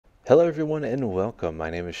Hello everyone and welcome. My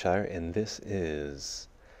name is Shire and this is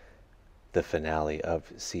the finale of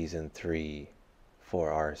Season 3 for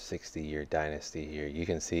our 60-year dynasty here. You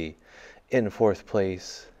can see in fourth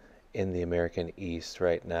place in the American East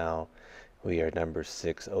right now. We are number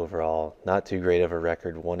 6 overall. Not too great of a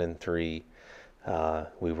record, 1-3.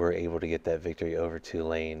 We were able to get that victory over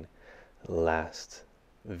Tulane last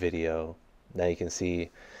video. Now you can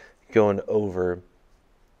see going over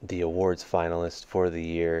the awards finalists for the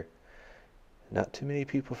year. Not too many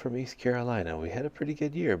people from East Carolina. We had a pretty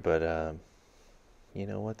good year, but you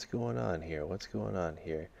know what's going on here? What's going on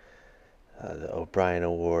here? The O'Brien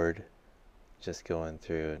Award, just going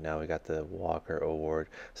through. Now we got the Walker Award.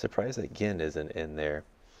 Surprised that Ginn isn't in there.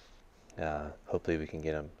 Hopefully we can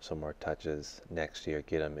get him some more touches next year.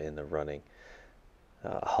 Get him in the running.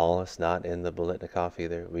 Hollis not in the Biletnikoff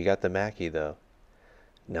either. We got the Mackey though.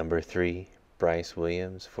 Number 3, Bryce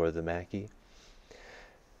Williams for the Mackey.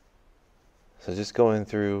 So just going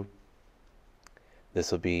through,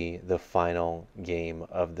 this will be the final game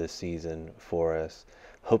of the season for us.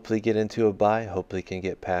 Hopefully get into a bye. Hopefully can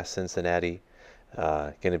get past Cincinnati.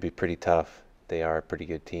 Going to be pretty tough. They are a pretty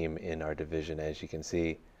good team in our division, as you can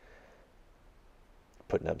see.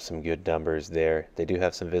 Putting up some good numbers there. They do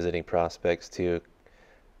have some visiting prospects too.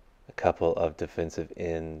 A couple of defensive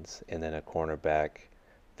ends and then a cornerback.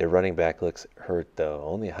 Their running back looks hurt though.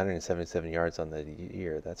 Only 177 yards on the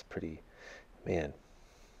year. That's pretty... Man,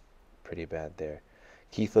 pretty bad there.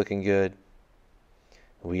 Keith looking good.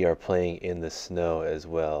 We are playing in the snow as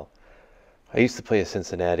well. I used to play at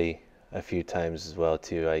Cincinnati a few times as well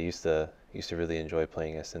too. I used to really enjoy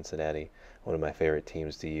playing at Cincinnati. One of my favorite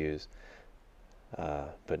teams to use.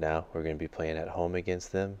 But now we're going to be playing at home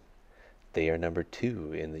against them. They are number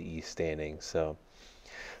 2 in the East standings. So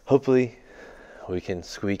hopefully we can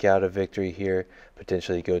squeak out a victory here,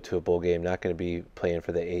 potentially go to a bowl game. Not going to be playing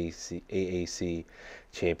for the AAC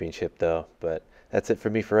championship though, but that's it for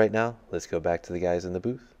me for right now. Let's go back to the guys in the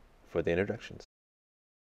booth for the introductions.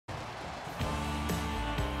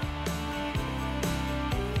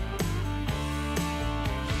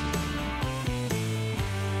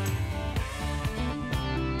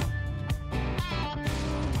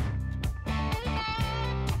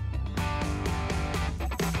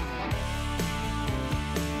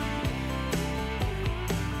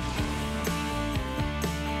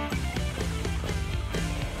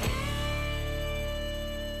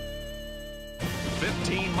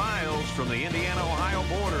 15 miles from the Indiana-Ohio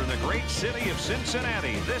border in the great city of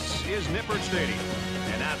Cincinnati, this is Nippert Stadium.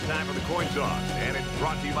 And now it's time for the coin toss. And it's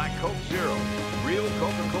brought to you by Coke Zero. Real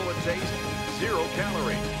Coca-Cola taste, 0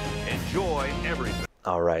 calories. Enjoy everything.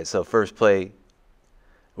 All right, so first play,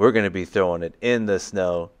 we're going to be throwing it in the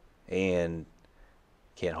snow and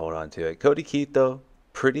can't hold on to it. Cody Keith, though,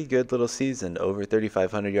 pretty good little season. Over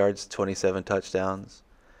 3,500 yards, 27 touchdowns.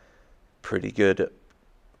 Pretty good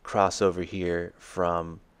crossover here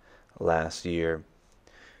from last year.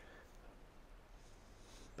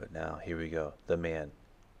 But now here we go. The man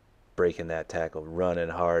breaking that tackle, running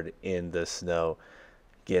hard in the snow.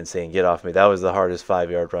 Again, saying, get off me. That was the hardest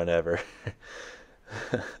 5-yard run ever.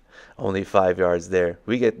 Only 5 yards there.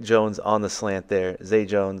 We get Jones on the slant there. Zay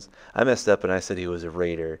Jones. I messed up and I said he was a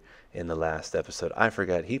Raider in the last episode. I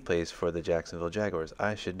forgot he plays for the Jacksonville Jaguars.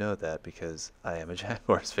 I should know that because I am a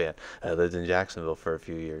Jaguars fan. I lived in Jacksonville for a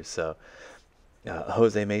few years. So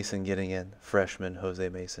Jose Mason getting in. Freshman Jose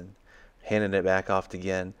Mason. Handing it back off to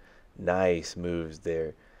Ginn. Nice moves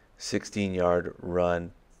there. 16-yard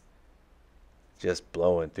run. Just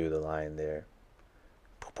blowing through the line there.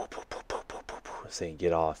 Saying,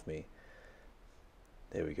 get off me.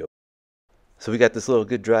 There we go. So we got this little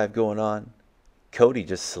good drive going on. Cody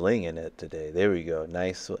just slinging it today. There we go.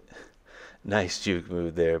 Nice juke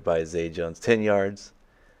move there by Zay Jones. 10 yards.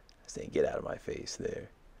 Saying, get out of my face there.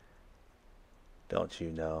 Don't you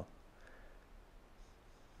know?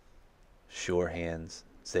 Sure hands.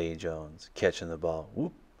 Zay Jones catching the ball.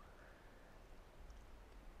 Whoop.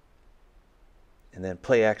 And then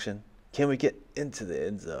play action. Can we get into the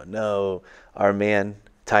end zone? No. Our man,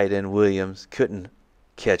 tight end Williams, couldn't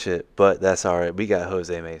catch it, but that's all right. We got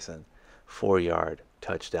Jose Mason. 4-yard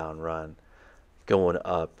touchdown run going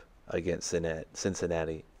up against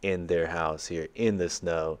Cincinnati in their house here in the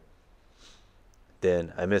snow.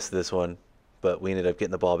 Then I missed this one, but we ended up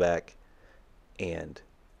getting the ball back, and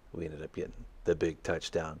we ended up getting the big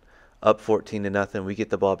touchdown. Up 14-0. We get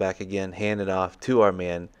the ball back again, hand it off to our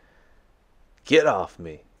man. Get off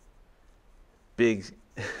me. Big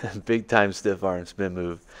time stiff arm spin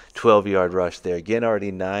move. 12-yard rush there. Again,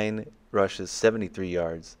 already 9 rushes, 73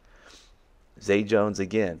 yards. Zay Jones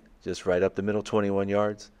again, just right up the middle, 21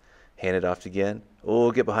 yards. Hand it off again.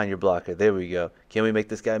 Oh, get behind your blocker. There we go. Can we make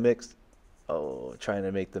this guy mixed? Oh, trying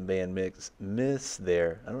to make the man miss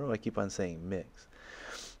there. I don't know why I keep on saying mix.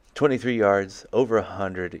 23 yards, over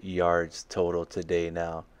 100 yards total today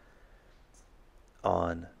now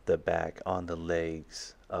on the back, on the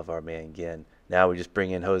legs of our man Ginn. Now we just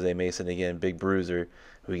bring in Jose Mason again, big bruiser.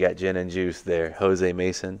 We got gin and juice there. Jose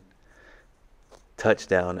Mason,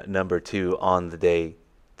 touchdown number 2 on the day,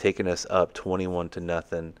 taking us up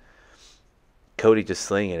 21-0. Cody just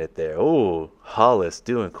slinging it there. Oh, Hollis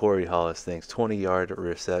doing Corey Hollis things. 20-yard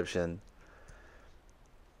reception.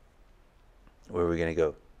 Where are we going to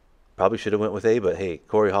go? Probably should have went with A, but hey,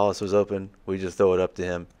 Corey Hollis was open. We just throw it up to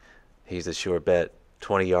him. He's a sure bet.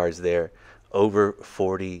 20 yards there. Over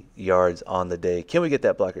 40 yards on the day. Can we get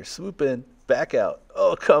that blocker? Swoop in. Back out.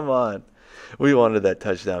 Oh, come on. We wanted that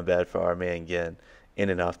touchdown bad for our man Ginn. In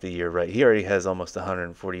and off the year, right? He already has almost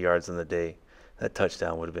 140 yards on the day. That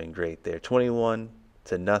touchdown would have been great there. 21-0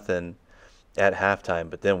 at halftime,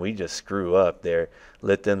 but then we just screw up there.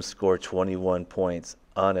 Let them score 21 points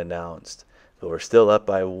unannounced. But we're still up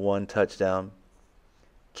by 1 touchdown.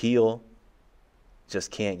 Keel just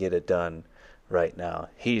can't get it done right now.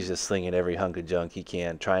 He's just slinging every hunk of junk he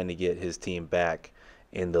can, trying to get his team back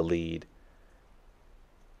in the lead.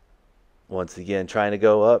 Once again, trying to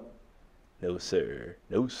go up. No, sir.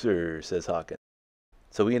 No, sir, says Hawkins.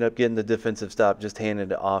 So we end up getting the defensive stop, just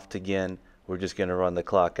handing it off to Ginn. We're just going to run the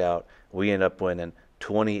clock out. We end up winning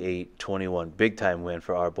 28-21. Big time win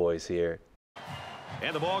for our boys here.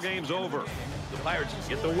 And the ball game's over. The Pirates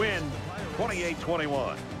get the win, 28-21.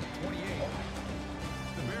 The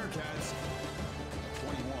Bearcats,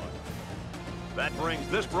 21. That brings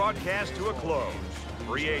this broadcast to a close.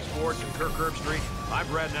 For EA Sports and Kirk Herbstreit, I'm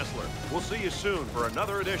Brad Nessler. We'll see you soon for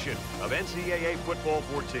another edition of NCAA Football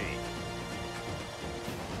 14.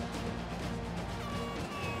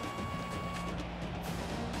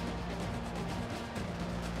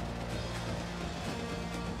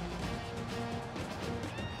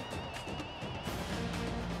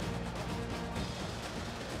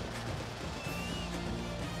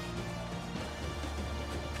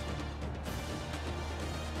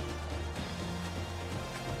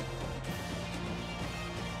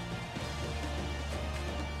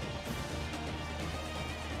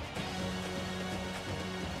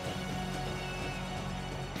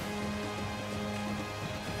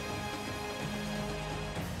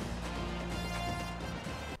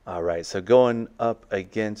 All right, so going up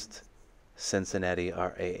against Cincinnati,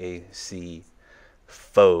 our AAC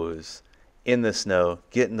foes, in the snow,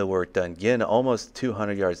 getting the work done, getting almost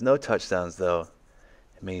 200 yards. No touchdowns, though.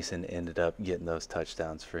 Mason ended up getting those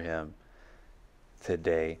touchdowns for him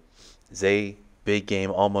today. Zay, big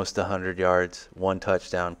game, almost 100 yards, 1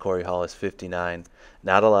 touchdown. Corey Hollis, 59.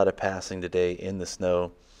 Not a lot of passing today in the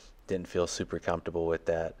snow. Didn't feel super comfortable with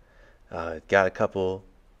that. Got a couple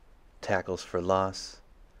tackles for loss.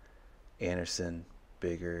 Anderson,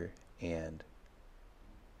 Bigger, and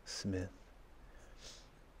Smith.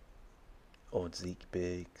 Old Zeke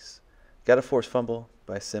Biggs. Got a forced fumble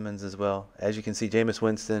by Simmons as well. As you can see, Jameis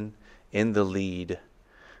Winston in the lead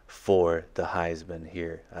for the Heisman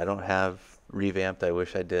here. I don't have revamped. I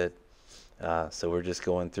wish I did. So we're just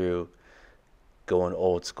going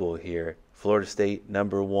old school here. Florida State,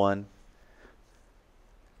 number 1.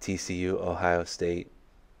 TCU, Ohio State.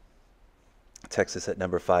 Texas at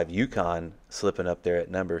number 5. UConn slipping up there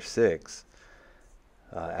at number 6.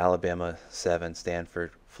 Alabama 7.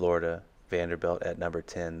 Stanford, Florida. Vanderbilt at number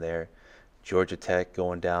 10 there. Georgia Tech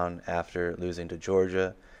going down after losing to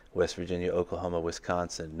Georgia. West Virginia, Oklahoma,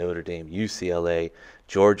 Wisconsin, Notre Dame, UCLA.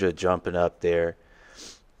 Georgia jumping up there.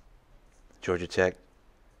 Georgia Tech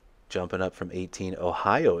jumping up from 18.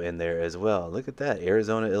 Ohio in there as well. Look at that.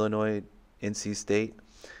 Arizona, Illinois, NC State.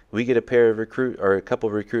 We get a couple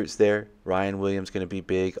of recruits there. Ryan Williams going to be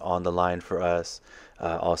big on the line for us.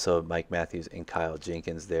 Also, Mike Matthews and Kyle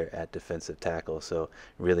Jenkins there at defensive tackle. So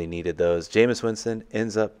really needed those. Jameis Winston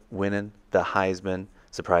ends up winning the Heisman.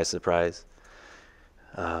 Surprise, surprise.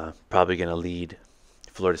 Probably going to lead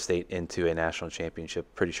Florida State into a national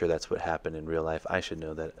championship. Pretty sure that's what happened in real life. I should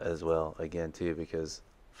know that as well, again, too, because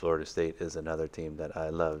Florida State is another team that I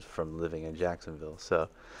loved from living in Jacksonville. So,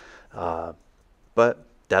 but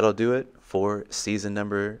that'll do it for season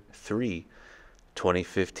number 3.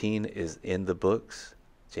 2015 is in the books.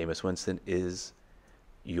 Jameis Winston is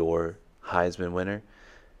your Heisman winner.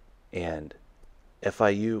 And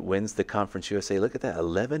FIU wins the Conference USA. Look at that,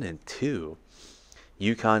 11-2.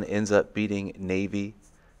 UConn ends up beating Navy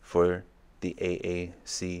for the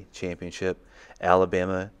AAC championship.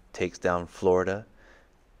 Alabama takes down Florida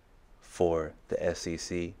for the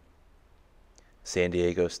SEC. San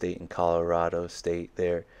Diego State and Colorado State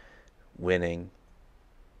there winning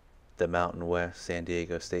the Mountain West. San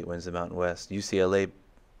Diego State wins the Mountain West. UCLA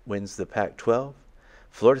wins the Pac-12.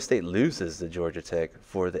 Florida State loses to Georgia Tech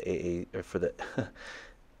for the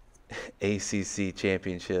ACC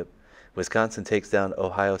championship. Wisconsin takes down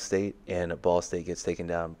Ohio State, and Ball State gets taken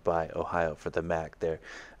down by Ohio for the MAC there.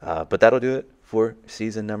 But that'll do it for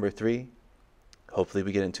season number 3. Hopefully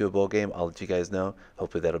we get into a bowl game. I'll let you guys know.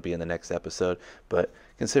 Hopefully that'll be in the next episode. But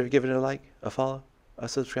consider giving it a like, a follow, a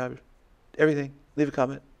subscribe, everything. Leave a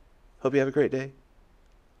comment. Hope you have a great day.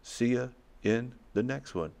 See ya in the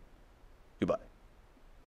next one. Goodbye.